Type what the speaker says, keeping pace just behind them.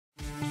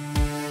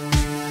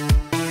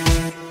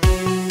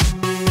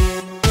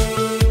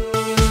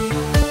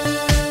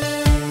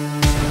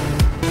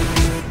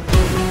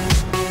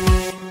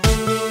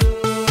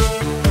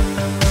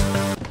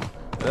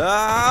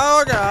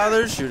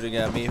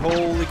at me.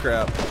 Holy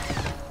crap.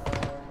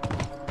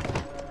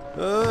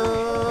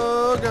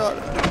 Oh god.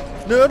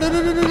 No, no,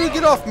 no, no, no, no,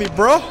 get off me,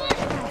 bro.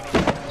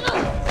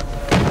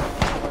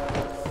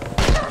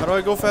 How do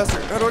I go faster?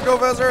 How do I go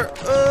faster?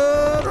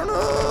 I don't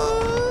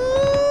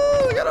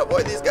know. I gotta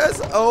avoid these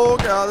guys. Oh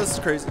god, this is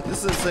crazy.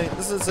 This is insane.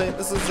 This is insane.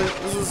 This is insane.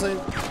 This is insane.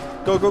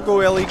 Go, go, go,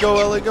 Ellie. Go,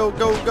 Ellie. Go,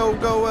 go, go,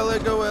 go, Ellie.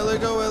 Go, Ellie.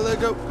 Go, Ellie.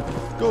 Go.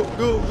 Go,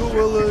 go, go,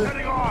 Ellie.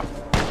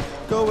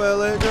 Go,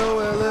 Ellie. Go,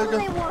 Ellie.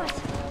 Go.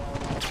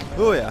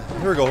 Oh yeah.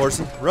 Here we go,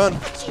 horsey. Run.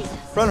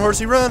 Run,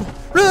 horsey. Run.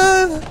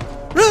 Run.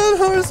 Run,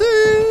 horsey.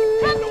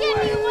 Come get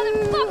me, you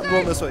motherfucker. I'm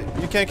going this way.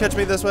 You can't catch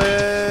me this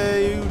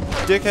way, you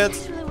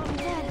dickheads.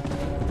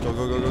 Go,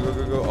 go, go, go, go,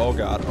 go, go. Oh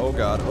god. Oh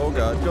god. Oh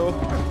god. Go.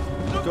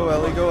 Go,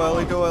 Ellie. Go,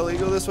 Ellie. Go, Ellie.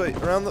 Go this way.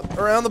 Around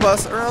the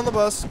bus. Around the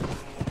bus.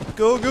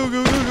 Go, go,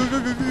 go, go, go, go,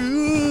 go,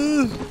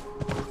 go.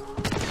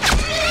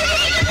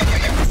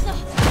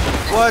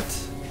 What?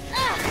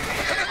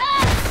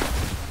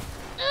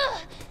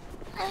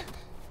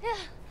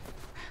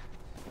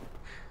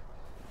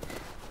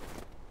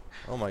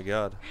 Oh my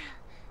god.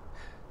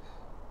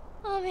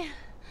 Oh man.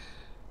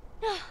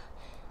 No.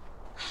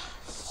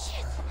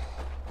 Shit.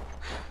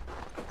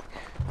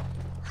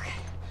 Okay.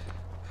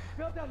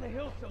 Fell down the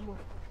hill somewhere.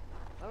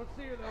 I don't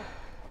see her though.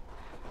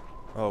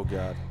 Oh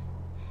god.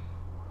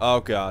 Oh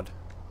god.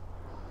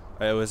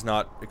 I was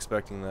not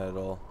expecting that at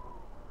all.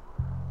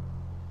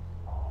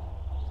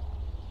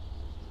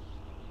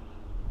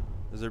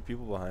 Is there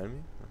people behind me?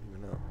 I don't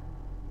even know.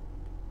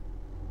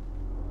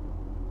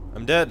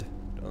 I'm dead.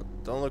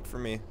 Don't look for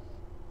me.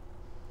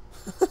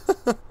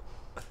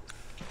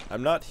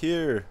 I'm not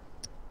here.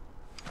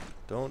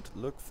 Don't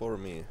look for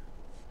me.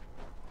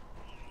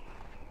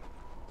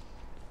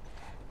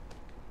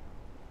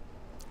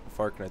 How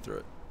far can I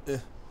throw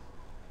it?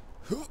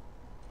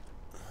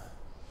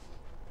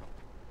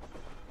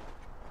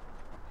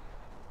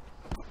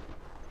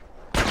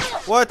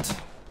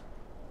 What?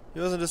 He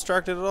wasn't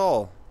distracted at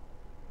all.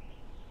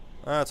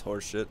 That's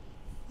horseshit.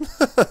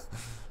 I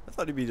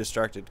thought he'd be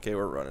distracted. Okay,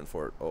 we're running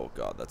for it. Oh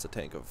god, that's a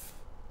tank of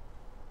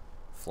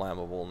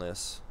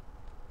flammableness.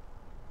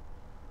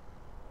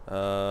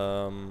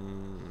 I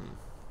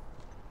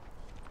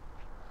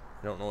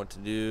don't know what to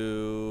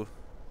do.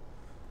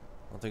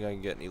 I don't think I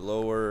can get any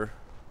lower.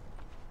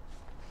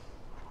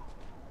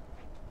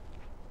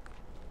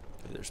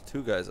 Okay, there's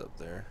two guys up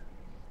there.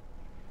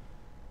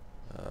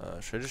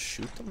 Should I just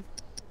shoot them?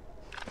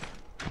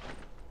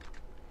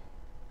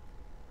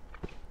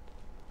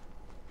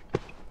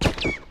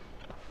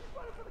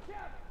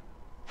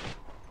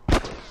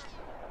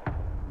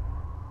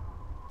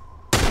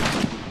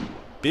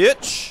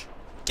 Bitch!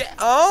 Get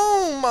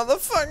on,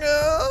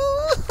 motherfucker!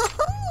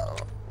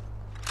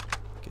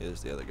 Okay,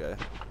 there's the other guy.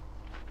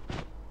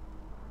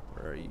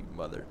 Where are you,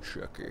 mother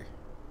trucker?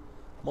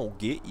 I'm gonna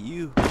get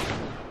you.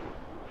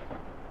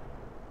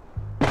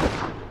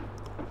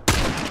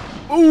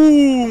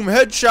 Boom!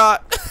 Headshot!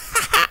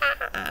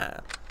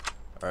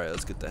 Alright,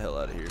 let's get the hell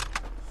out of here.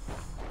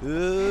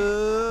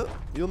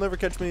 You'll never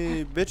catch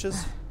me,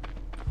 bitches.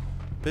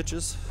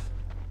 Bitches.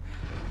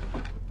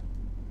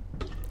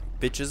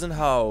 Bitches and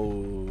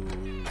hoes.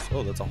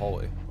 Oh, that's a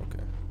hallway.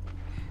 Okay.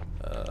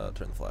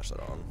 Turn the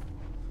flashlight on.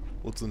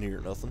 What's in here?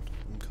 Nothing.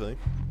 Okay.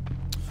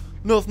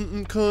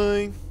 Nothing.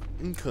 Okay.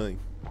 Okay.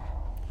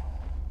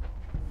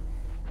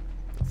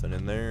 Nothing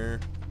in there.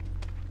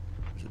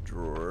 There's a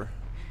drawer.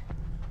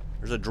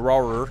 There's a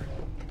drawer.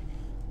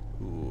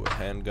 Ooh,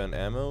 handgun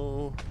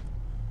ammo.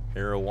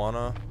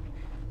 Marijuana. I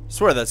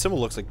swear that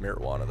symbol looks like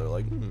marijuana. They're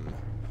like,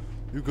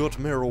 you got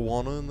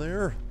marijuana in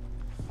there?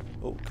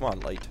 Oh, come on,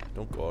 light.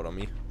 Don't go out on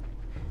me.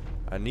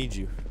 I need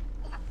you.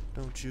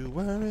 Don't you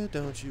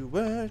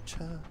worry,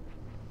 child.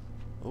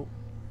 Oh.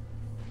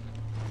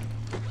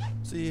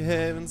 See,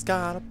 heaven's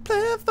got a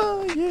plan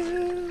for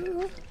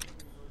you.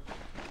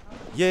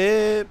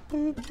 Yeah.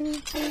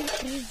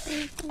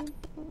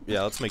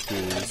 Yeah, let's make two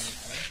of these.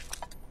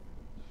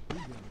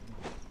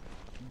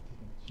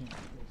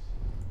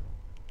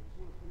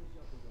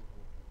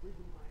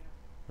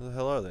 Where the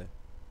hell are they?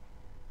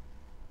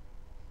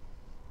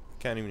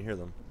 Can't even hear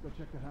them. Let's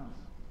go check the house.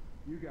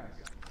 You guys,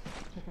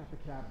 check out the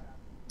cabin.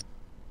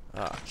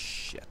 Ah,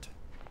 shit.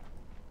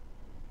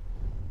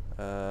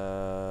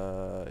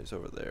 He's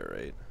over there,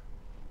 right?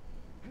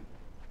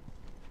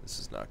 This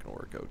is not gonna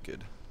work out,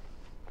 kid.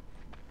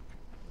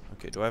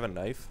 Okay, do I have a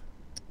knife?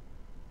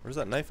 Where's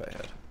that knife I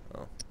had?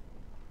 Oh.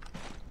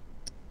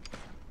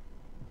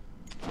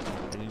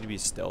 I need to be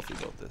stealthy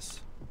about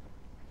this.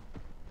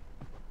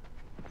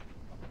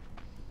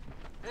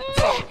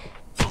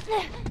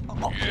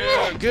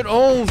 Yeah, get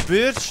owned,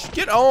 bitch!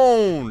 Get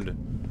owned!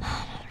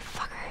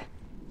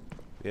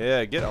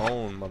 Yeah, get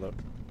owned, mother.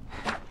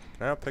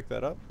 Can I pick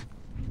that up?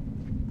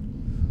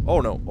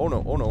 Oh no, oh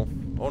no, oh no,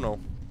 oh no.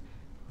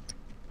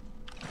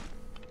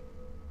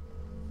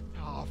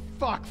 Oh,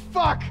 fuck,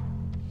 fuck!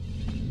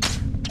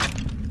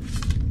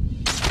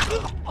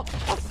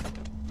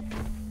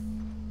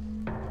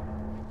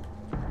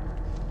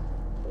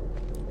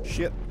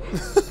 Shit.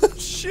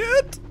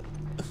 Shit!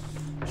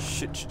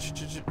 Shit, shit, shit,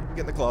 shit, shit.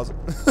 Get in the closet.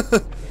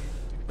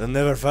 They'll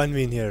never find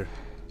me in here.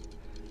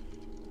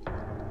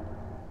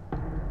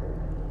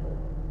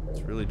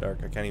 It's really dark.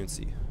 I can't even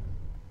see.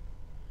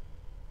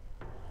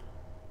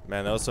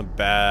 Man, that was some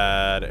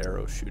bad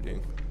arrow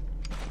shooting.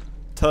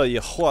 Tell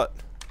you what.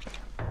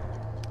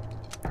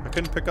 I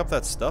couldn't pick up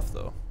that stuff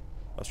though.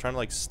 I was trying to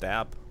like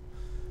stab.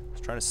 I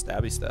was trying to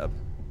stabby stab.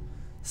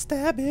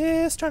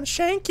 Stabby is trying to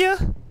shank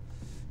you.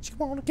 She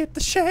wanna get the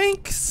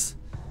shanks.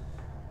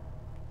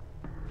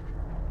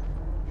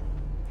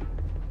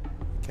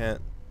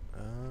 Can't.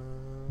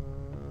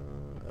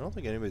 I don't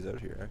think anybody's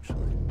out here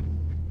actually.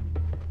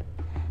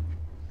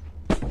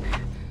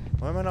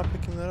 Why am I not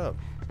picking that up?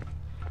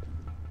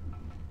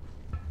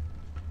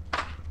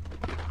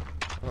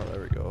 Oh,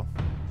 there we go.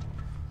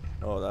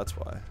 Oh, that's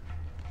why.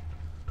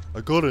 I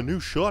got a new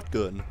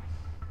shotgun.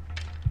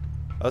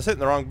 I was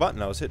hitting the wrong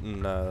button. I was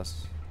hitting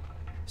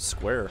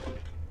square.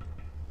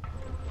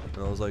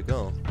 And I was like,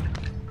 oh.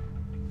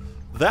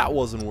 That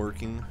wasn't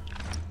working.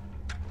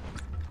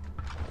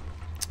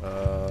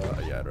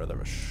 Yeah, I'd rather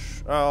have a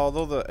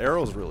although the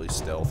arrow's really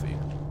stealthy.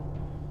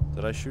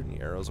 Did I shoot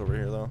any arrows over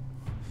here, though?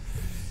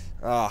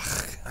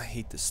 Ugh, I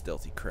hate this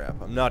stealthy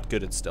crap. I'm not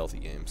good at stealthy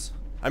games.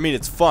 I mean,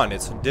 it's fun,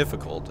 it's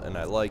difficult, and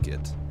I like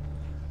it.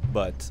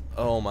 But,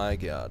 oh my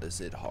god,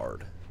 is it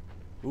hard.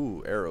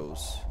 Ooh,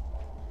 arrows.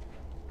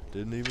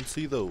 Didn't even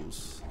see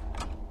those.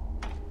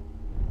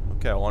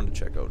 Okay, I wanted to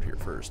check out here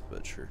first,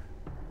 but sure.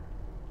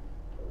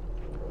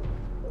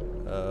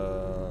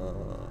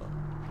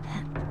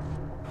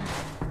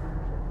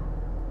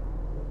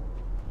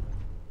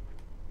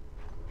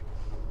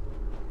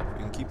 We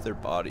can keep their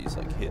bodies,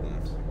 like, hidden.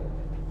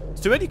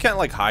 It's too bad you can't,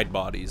 like, hide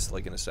bodies,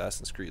 like in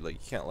Assassin's Creed. Like,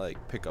 you can't,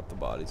 like, pick up the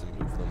bodies and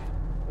move them.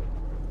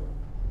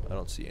 I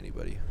don't see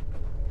anybody.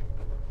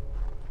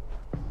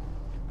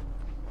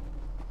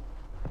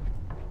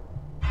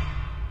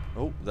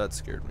 Oh, that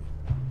scared me.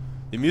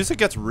 The music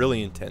gets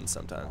really intense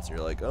sometimes. You're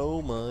like,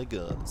 oh my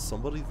god, is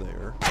somebody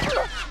there?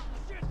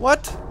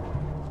 What?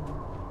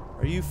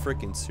 Are you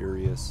freaking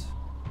serious?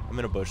 I'm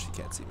in a bush, you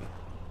can't see me.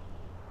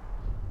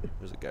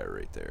 There's a guy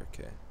right there,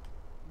 okay.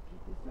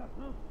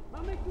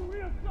 I'll make you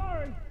real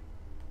sorry.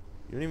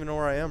 You don't even know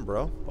where I am,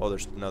 bro. Oh,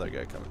 there's another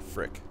guy coming.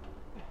 Frick.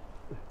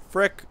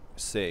 Frick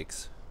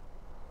sakes.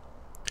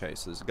 Okay,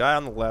 so there's a guy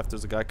on the left.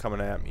 There's a guy coming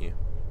at me.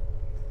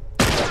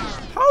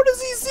 How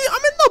does he see?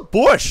 I'm in the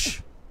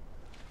bush.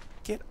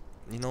 Get.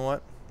 You know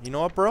what? You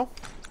know what, bro?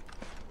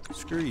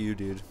 Screw you,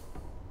 dude.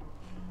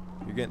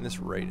 You're getting this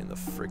right in the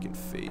freaking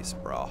face,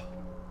 brah.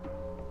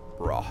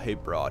 Brah. Hey,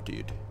 brah,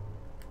 dude.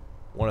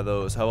 One of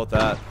those. How about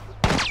that?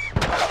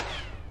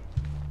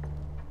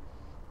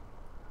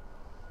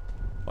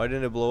 Why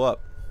didn't it blow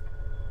up?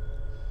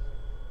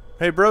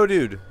 Hey, bro,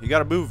 dude. You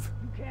gotta move.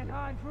 You can't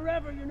hide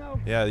forever, you know.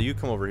 Yeah, you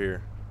come over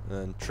here. And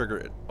then trigger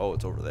it. Oh,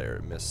 it's over there.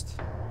 It missed.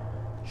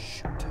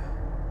 Shoot.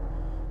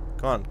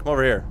 Come on. Come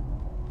over here.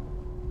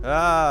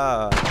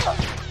 Ah.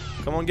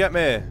 Come on, get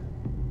me.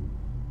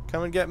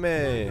 Come and get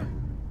me.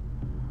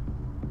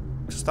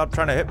 Stop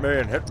trying to hit me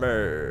and hit me.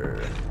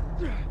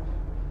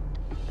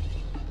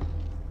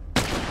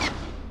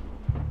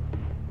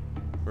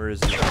 Where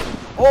is he?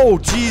 Oh,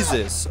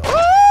 Jesus.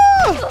 Oh!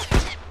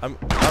 I'm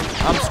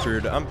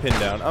screwed. I'm pinned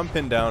down. I'm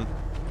pinned down.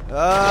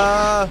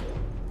 Oh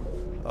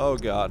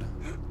god.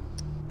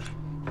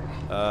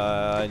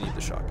 I need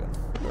the shotgun.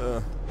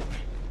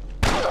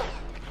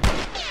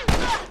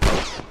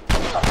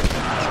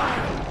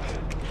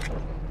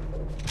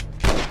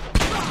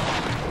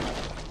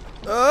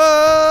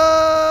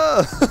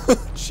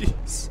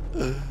 Jeez.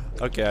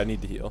 Okay, I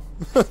need to heal.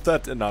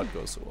 That did not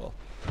go so well.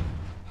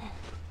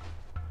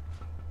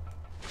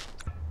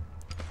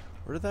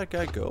 Where did that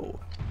guy go?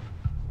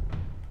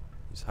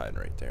 He's hiding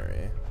right there,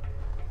 eh?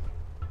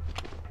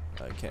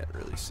 I can't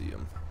really see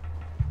him.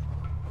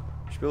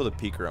 Should be able to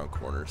peek around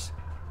corners.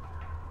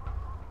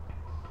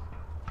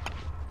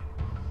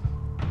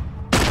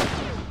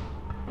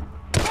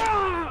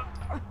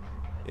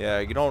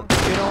 Yeah, get on the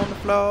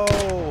floor.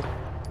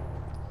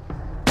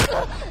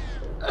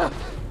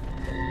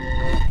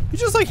 He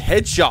just like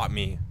headshot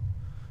me.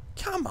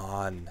 Come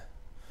on.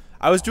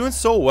 I was doing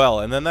so well,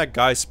 and then that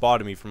guy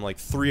spotted me from like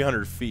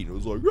 300 feet and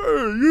was like, "Hey,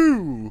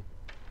 you!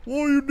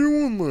 Why are you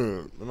doing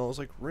that?" And I was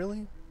like,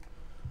 "Really?"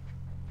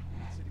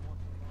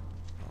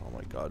 Oh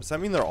my god. Does that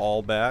mean they're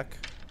all back?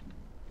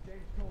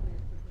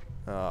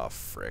 Oh,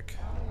 frick.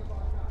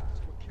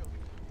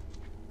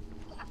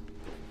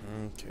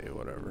 Okay,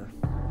 whatever.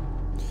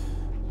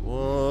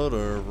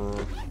 Whatever.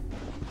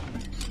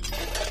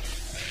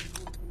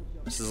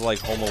 This is like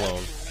Home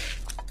Alone.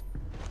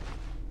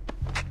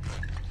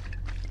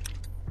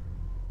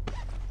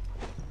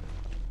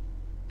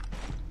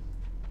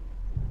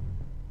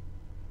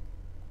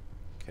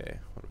 Okay,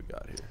 what do we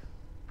got here?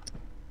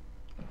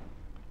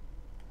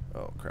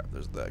 Oh crap,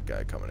 there's that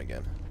guy coming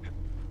again.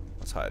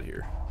 Let's hide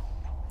here.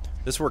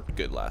 This worked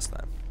good last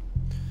time.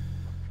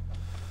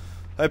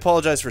 I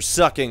apologize for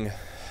sucking,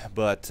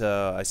 but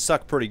I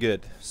suck pretty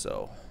good,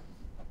 so.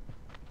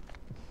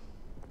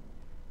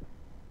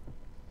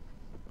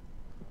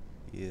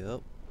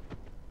 Yep.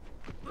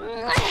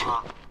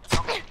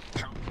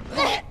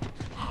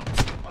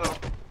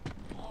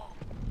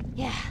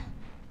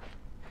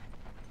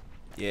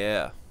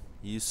 Yeah,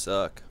 you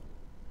suck.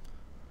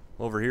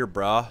 Over here,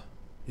 brah.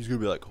 He's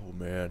gonna be like, oh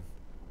man.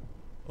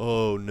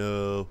 Oh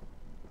no.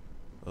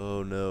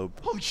 Oh no.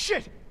 Holy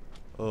shit!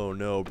 Oh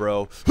no,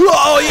 bro.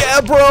 Oh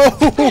yeah,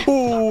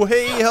 bro!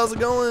 Hey, how's it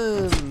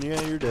going?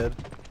 Yeah, you're dead.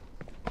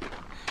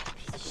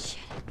 Piece of shit.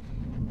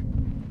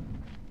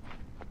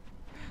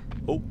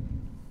 Oh,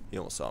 he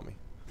almost saw me.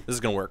 This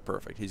is gonna work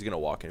perfect. He's gonna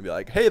walk in and be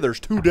like, hey,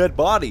 there's 2 dead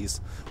bodies.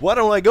 Why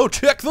don't I go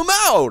check them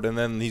out? And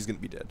then he's gonna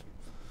be dead.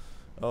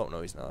 Oh,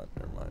 no, he's not.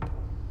 Never mind.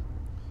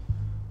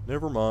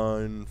 Never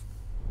mind.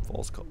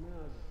 False call.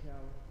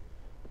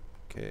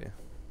 Okay.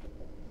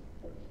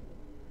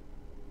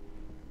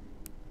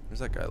 Where's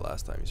that guy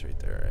last time? He's right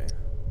there, eh?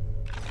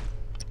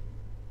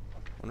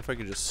 Wonder if I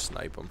could just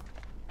snipe him.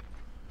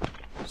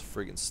 Just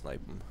friggin'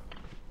 snipe him.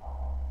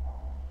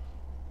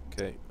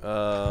 Okay,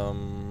 I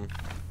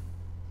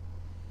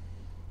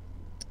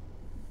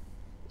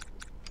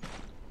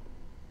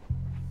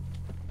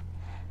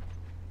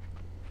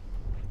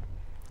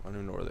don't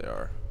even know where they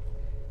are.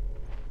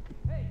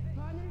 Hey,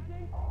 find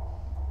anything?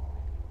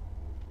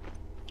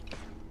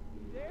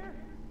 You there?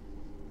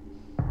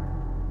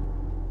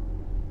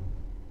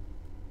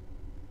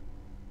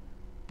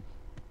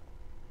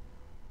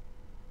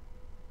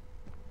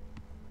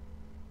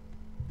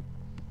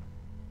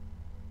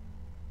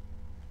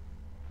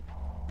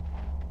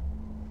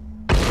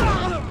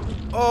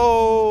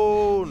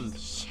 Oh!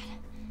 Shit.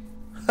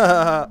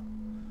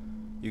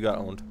 You got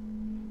owned.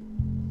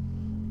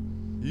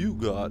 You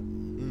got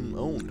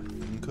owned.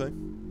 Okay.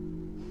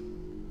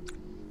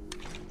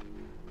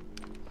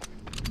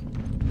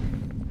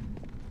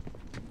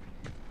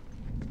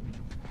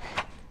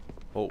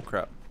 Oh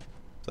crap.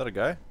 Is that a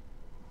guy?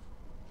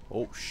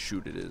 Oh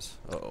shoot, it is.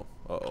 Uh-oh.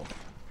 Uh-oh.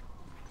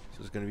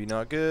 This is gonna be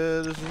not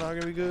good. This is not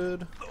gonna be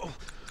good. Oh,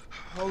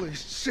 holy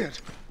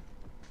shit.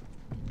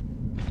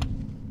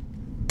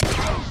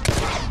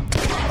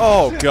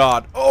 Oh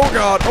god. Oh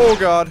god. Oh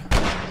god.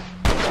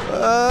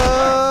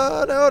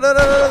 No, no, no, no,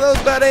 no, that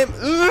was bad aim.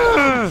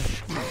 Ugh.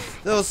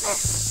 That was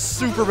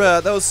super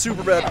bad. That was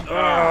super bad.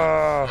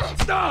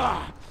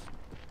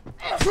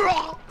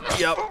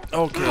 Yep.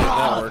 Okay,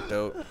 that worked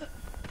out.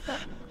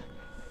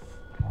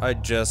 I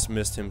just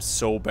missed him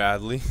so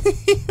badly.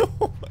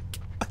 Oh my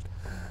god.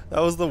 That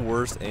was the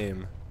worst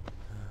aim.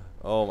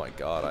 Oh my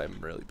god, I'm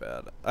really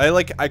bad.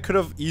 I could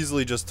have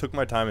easily just took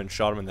my time and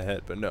shot him in the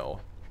head, but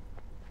no.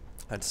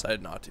 I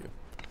decided not to.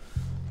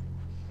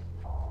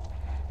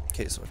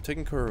 Okay, so I've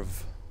taken care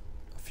of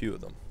a few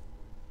of them.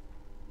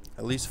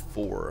 At least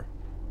 4.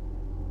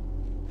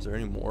 Is there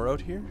any more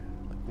out here?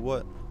 Like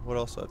what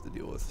else do I have to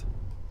deal with?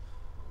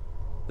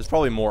 There's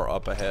probably more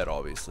up ahead,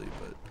 obviously,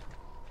 but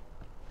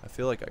I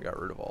feel like I got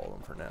rid of all of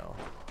them for now.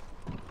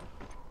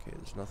 Okay,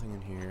 there's nothing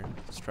in here.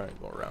 Let's try and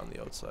go around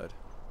the outside.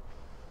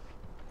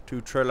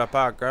 2 trailer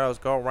park girls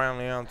go around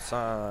the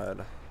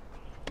outside.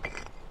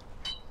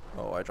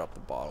 Oh, I dropped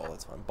the bottle.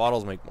 That's fine.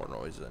 Bottles make more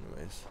noise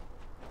anyways.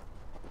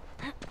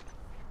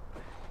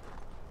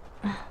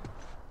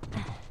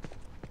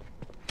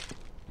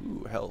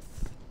 Ooh,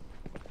 health.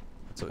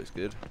 That's always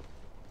good.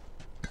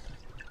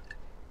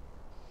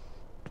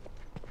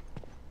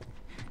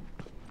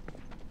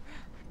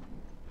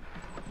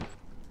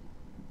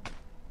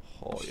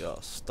 Oh yeah,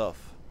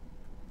 stuff.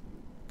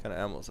 What kind of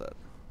ammo is that?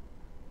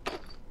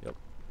 Yep.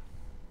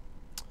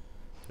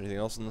 Anything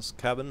else in this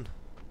cabin?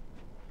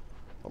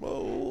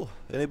 Hello?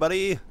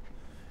 Anybody?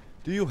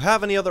 Do you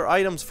have any other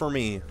items for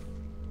me?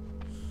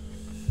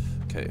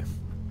 Okay.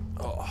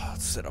 Oh,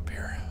 let's sit up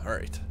here.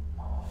 Alright.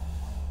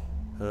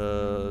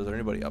 Is there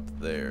anybody up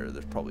there?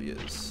 There probably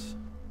is.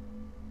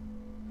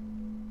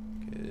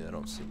 Okay, I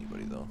don't see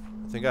anybody though.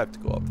 I think I have to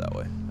go up that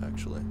way,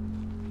 actually.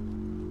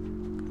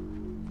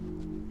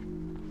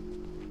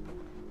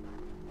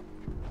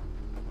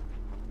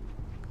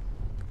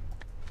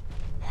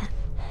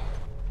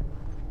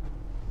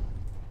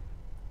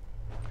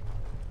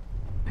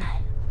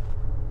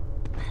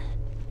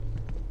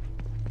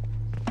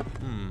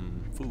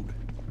 Food.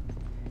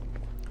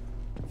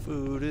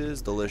 Food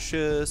is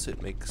delicious.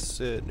 It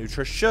makes it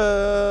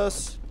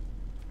nutritious.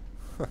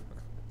 There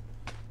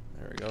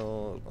we go. A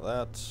little bit of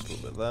that. A little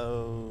bit of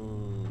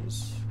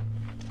those.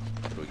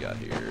 What do we got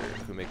here?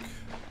 Can we make?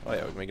 Oh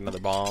yeah, we can make another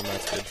bomb.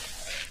 That's good.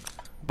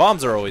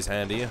 Bombs are always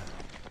handy.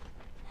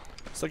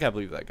 Still can't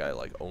believe that guy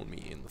like owned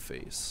me in the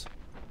face.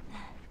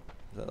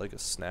 Is that like a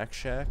snack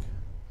shack?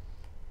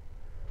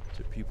 Is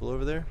there people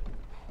over there?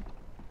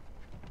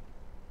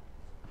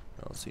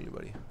 I don't see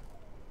anybody.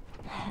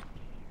 I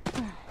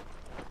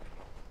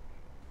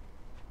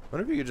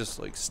wonder if you could just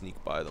like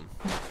sneak by them.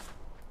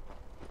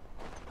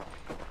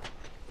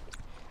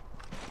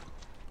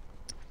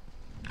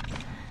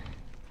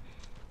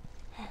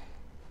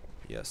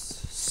 Yes,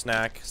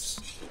 snacks.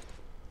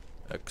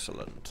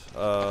 Excellent.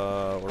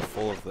 We're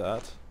full of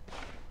that.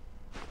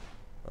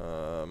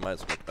 Might as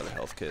well get another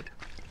health kit.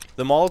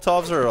 The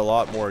Molotovs are a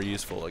lot more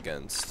useful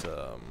against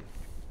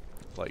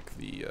like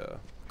the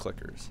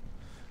clickers.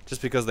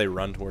 Just because they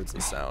run towards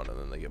the sound and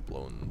then they get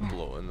blown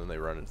and then they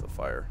run into the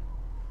fire.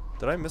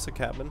 Did I miss a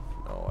cabin?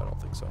 No, I don't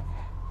think so.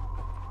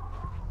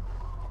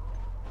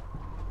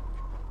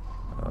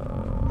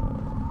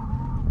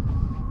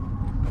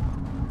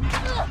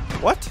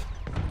 What?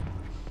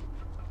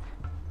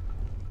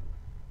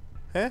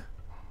 Huh?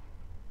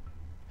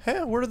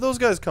 Huh? Where did those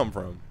guys come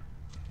from?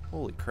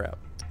 Holy crap.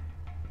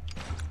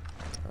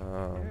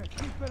 Yeah,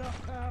 keep it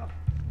up, pal.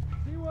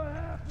 See what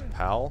happens.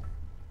 Pal?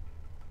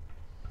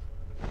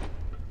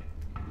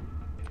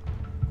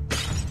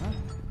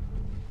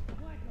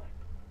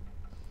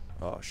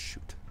 Oh,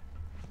 shoot.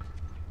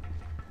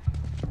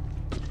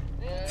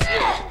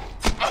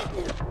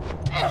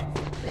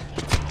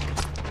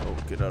 Oh,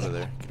 get out of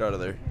there. Get out of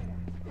there.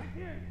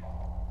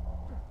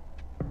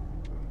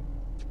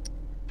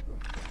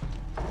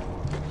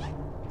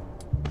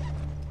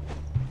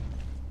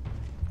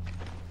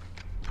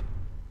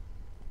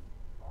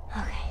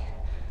 Okay.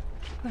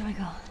 Where do I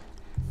go?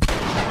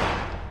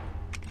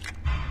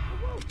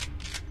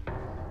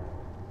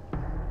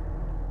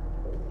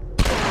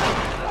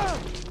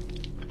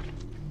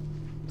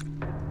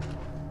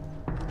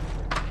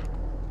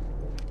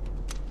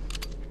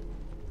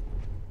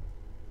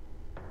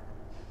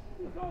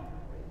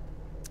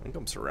 I think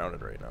I'm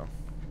surrounded right now.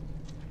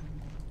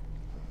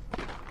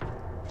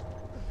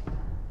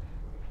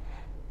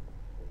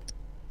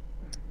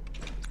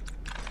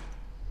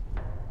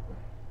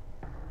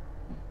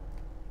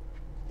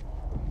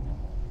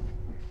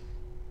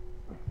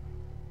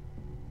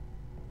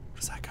 What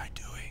is that guy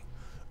doing?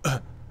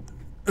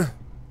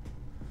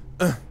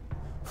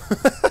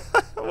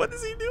 What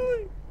is he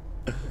doing?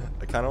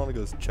 I kind of want to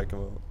go check him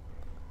out.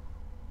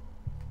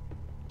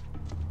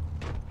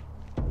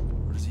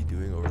 What is he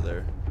doing over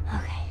there?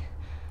 Okay.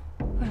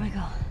 Where do I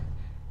go?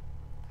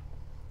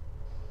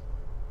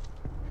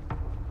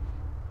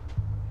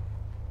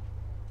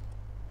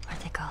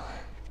 Where'd they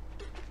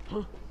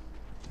go?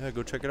 Yeah,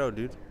 go check it out,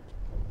 dude.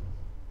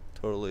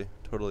 Totally,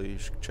 you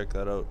should check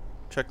that out.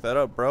 Check that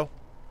out, bro.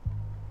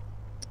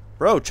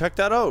 Bro, check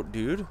that out,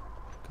 dude.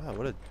 God,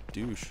 what a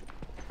douche.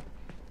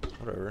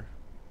 Whatever.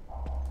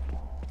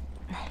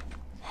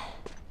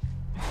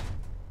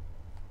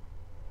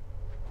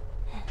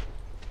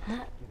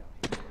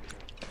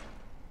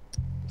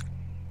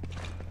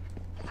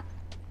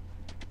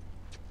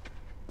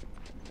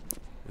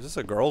 Is this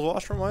a girls'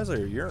 washroom? Why is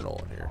there a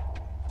urinal in here?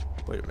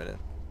 Wait a minute.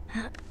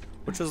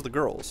 Which is the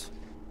girls?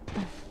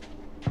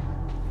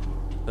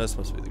 This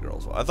must be the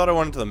girls'. I thought I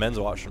went into the men's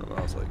washroom and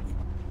I was like,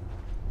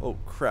 oh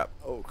crap,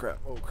 oh crap,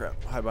 oh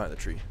crap. Hide behind the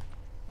tree.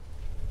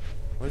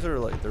 Why is there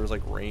like, there was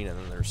like rain and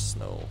then there's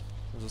snow?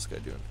 What's this guy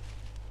doing?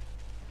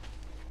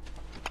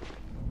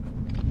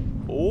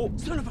 Oh!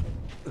 Son of a...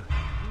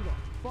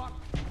 Fuck.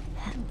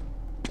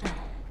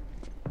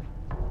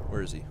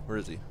 Where is he? Where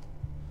is he?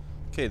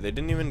 Okay, they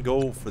didn't even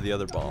go for the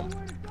other bomb.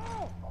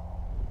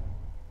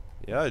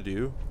 Yeah, I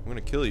do. I'm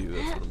gonna kill you.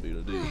 That's what I'm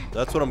gonna do.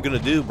 That's what I'm gonna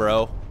do,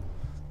 bro.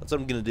 That's what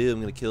I'm gonna do. I'm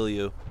gonna kill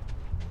you.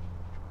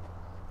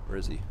 Where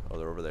is he? Oh,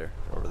 they're over there.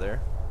 They're over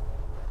there.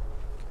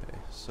 Okay,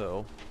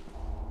 so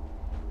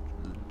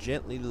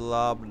gently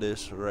lob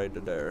this right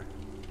there.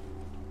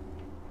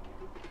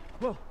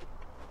 Whoa.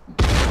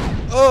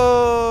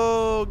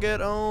 Oh,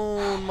 get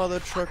on, mother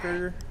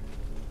trucker.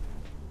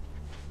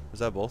 Was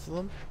that both of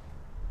them?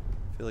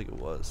 I feel like it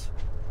was.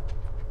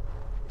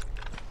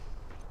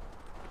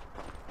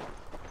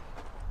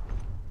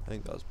 I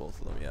think that was both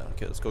of them, yeah.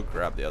 Okay, let's go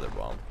grab the other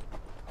bomb.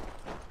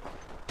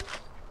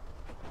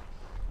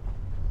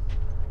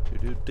 Do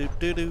do do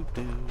do do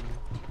do.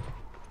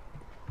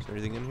 Is there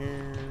anything in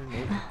here?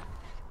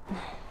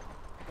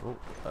 Nope.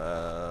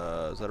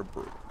 Oh, is that a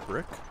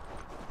brick?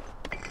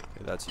 Okay,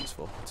 that's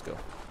useful. Let's go.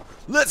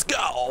 Let's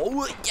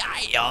go!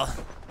 Yeah!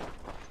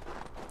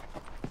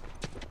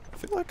 I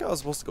feel like I was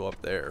supposed to go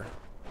up there.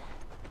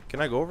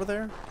 Can I go over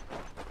there?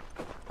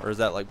 Or is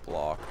that like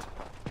blocked?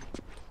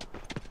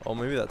 Oh,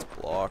 maybe that's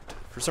blocked.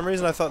 For some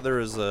reason I thought there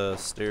was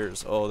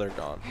stairs. Oh, they're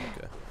gone.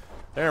 Okay.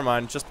 Never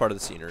mind, just part of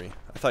the scenery.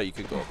 I thought you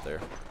could go up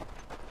there.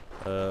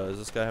 Does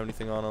this guy have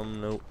anything on him?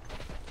 Nope.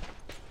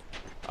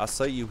 I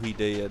say you he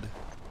did.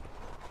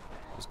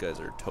 Those guys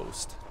are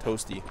toast.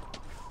 Toasty.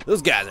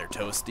 Those guys are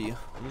toasty.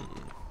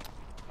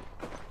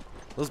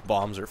 Those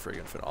bombs are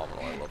friggin'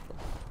 phenomenal. I love them.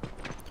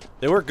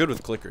 They work good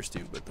with clickers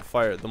too, but the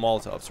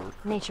Molotovs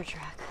work. Nature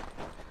track.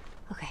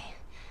 Okay,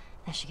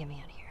 that should get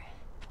me out of here.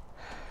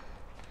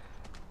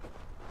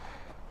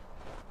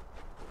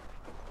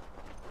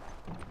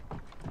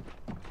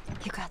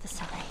 You got this,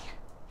 Ellie.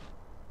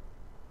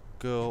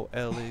 Go,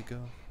 Ellie, go.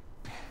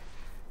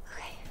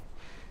 Okay,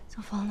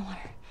 don't fall in the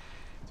water.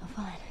 Don't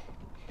fall in.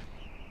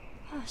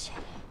 Oh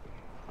shit.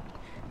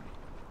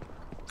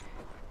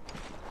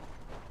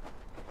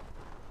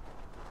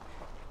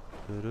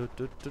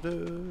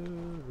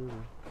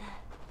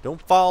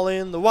 Don't fall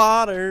in the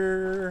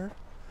water.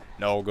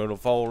 No, gonna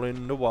fall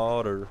in the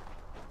water.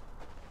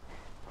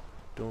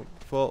 Don't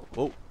fall.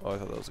 Oh, I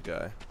thought that was a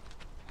guy.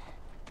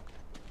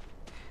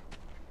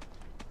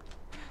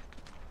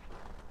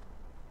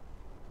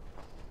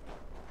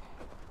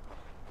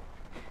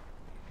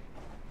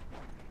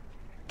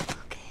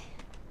 Okay.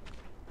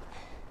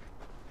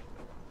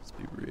 Let's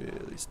be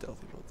really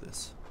stealthy about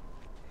this.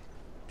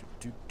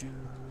 Do, do, do.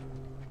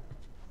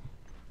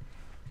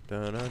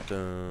 Dun, dun,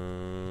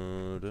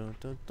 dun, dun,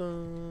 dun,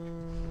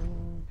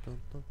 dun, dun,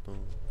 dun, dun.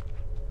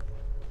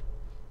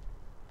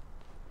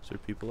 Is there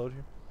people out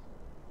here?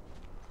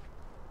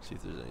 See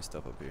if there's any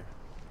stuff up here.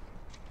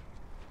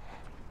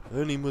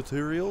 Any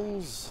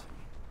materials?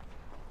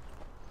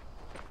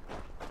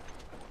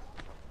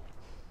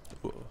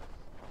 Whoa.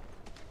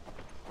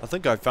 I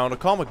think I found a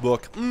comic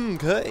book.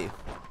 Okay.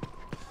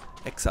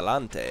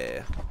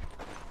 Excelente.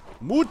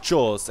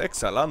 Muchos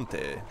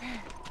excelente.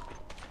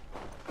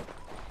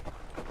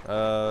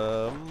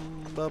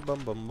 Bum, bum,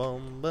 bum,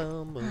 bum,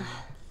 bum, bum.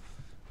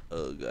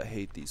 Ugh, I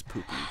hate these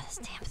poopy. This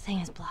damn thing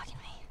is blocking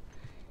me.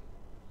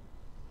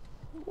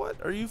 What?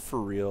 Are you for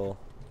real?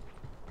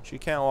 She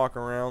can't walk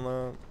around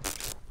though.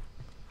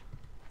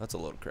 That's a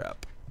load of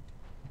crap.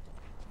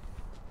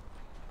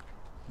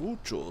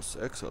 Muchos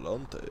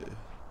excelente.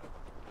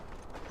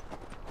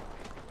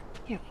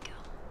 Here we go.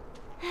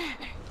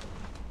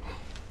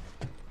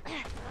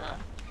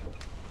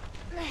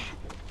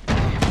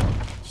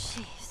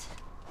 Jeez.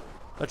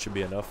 That should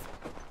be enough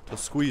to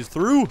squeeze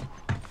through.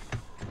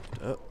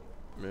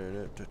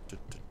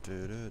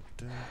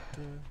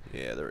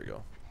 Yeah, there we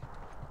go.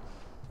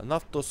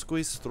 Enough to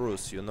squeeze through,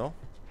 you know.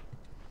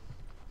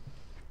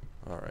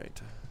 All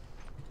right.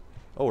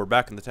 Oh, we're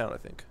back in the town, I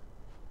think.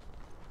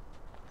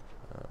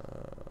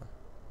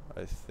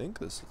 I think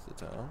this is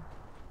the town.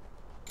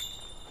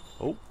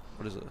 Oh,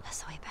 what is it?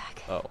 That's the way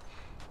back. Oh.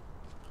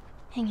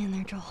 Hang in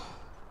there, Joel.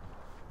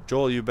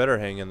 Joel, you better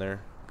hang in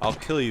there. I'll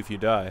kill you if you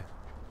die.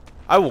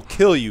 I will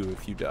kill you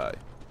if you die.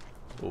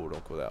 Oh,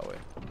 don't go that way.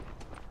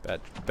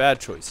 Bad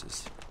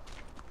choices.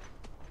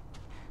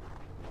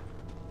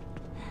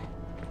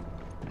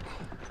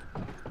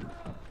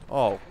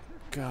 Oh,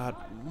 God.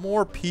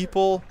 More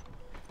people?